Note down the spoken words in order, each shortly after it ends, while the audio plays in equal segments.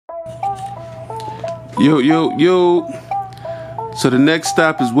Yo. So the next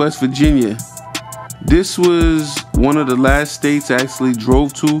stop is West Virginia. This was one of the last states I actually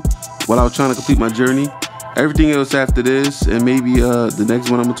drove to while I was trying to complete my journey. Everything else after this, and maybe the next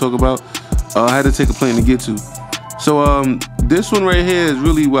one I'm gonna talk about, I had to take a plane to get to. So this one right here is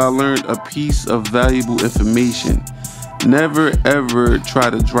really where I learned a piece of valuable information. Never ever try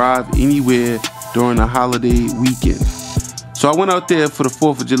to drive anywhere during a holiday weekend. So I went out there for the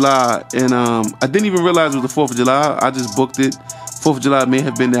 4th of July, and I didn't even realize it was the 4th of July. I just booked it. 4th of July may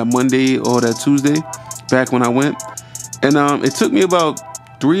have been that Monday or that Tuesday back when I went. And it took me about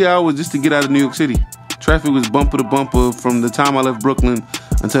 3 hours just to get out of New York City. Traffic was bumper to bumper from the time I left Brooklyn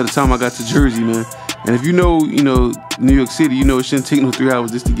until the time I got to Jersey, man. And if you know New York City, you know it shouldn't take no 3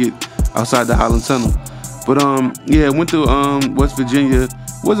 hours just to get outside the Holland Tunnel. But yeah, I went to West Virginia.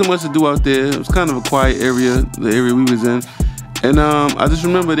 Wasn't much to do out there. It was kind of a quiet area, the area we was in. And I just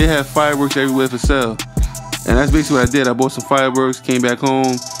remember they had fireworks everywhere for sale. And that's basically what I did. I bought some fireworks, came back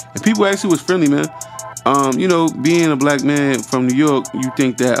home, and people actually was friendly, man. You know, being a black man from New York, you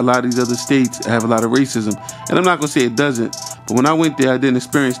think that a lot of these other states have a lot of racism. And I'm not gonna say it doesn't, but when I went there, I didn't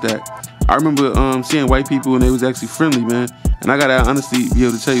experience that. I remember seeing white people and they was actually friendly, man. And I gotta honestly be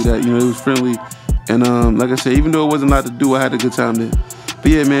able to tell you that, you know, it was friendly. And like I said, even though it wasn't a lot to do, I had a good time there.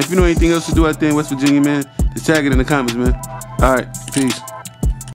 But yeah, man, if you know anything else to do out there in West Virginia, man, just tag it in the comments, man. All right, peace.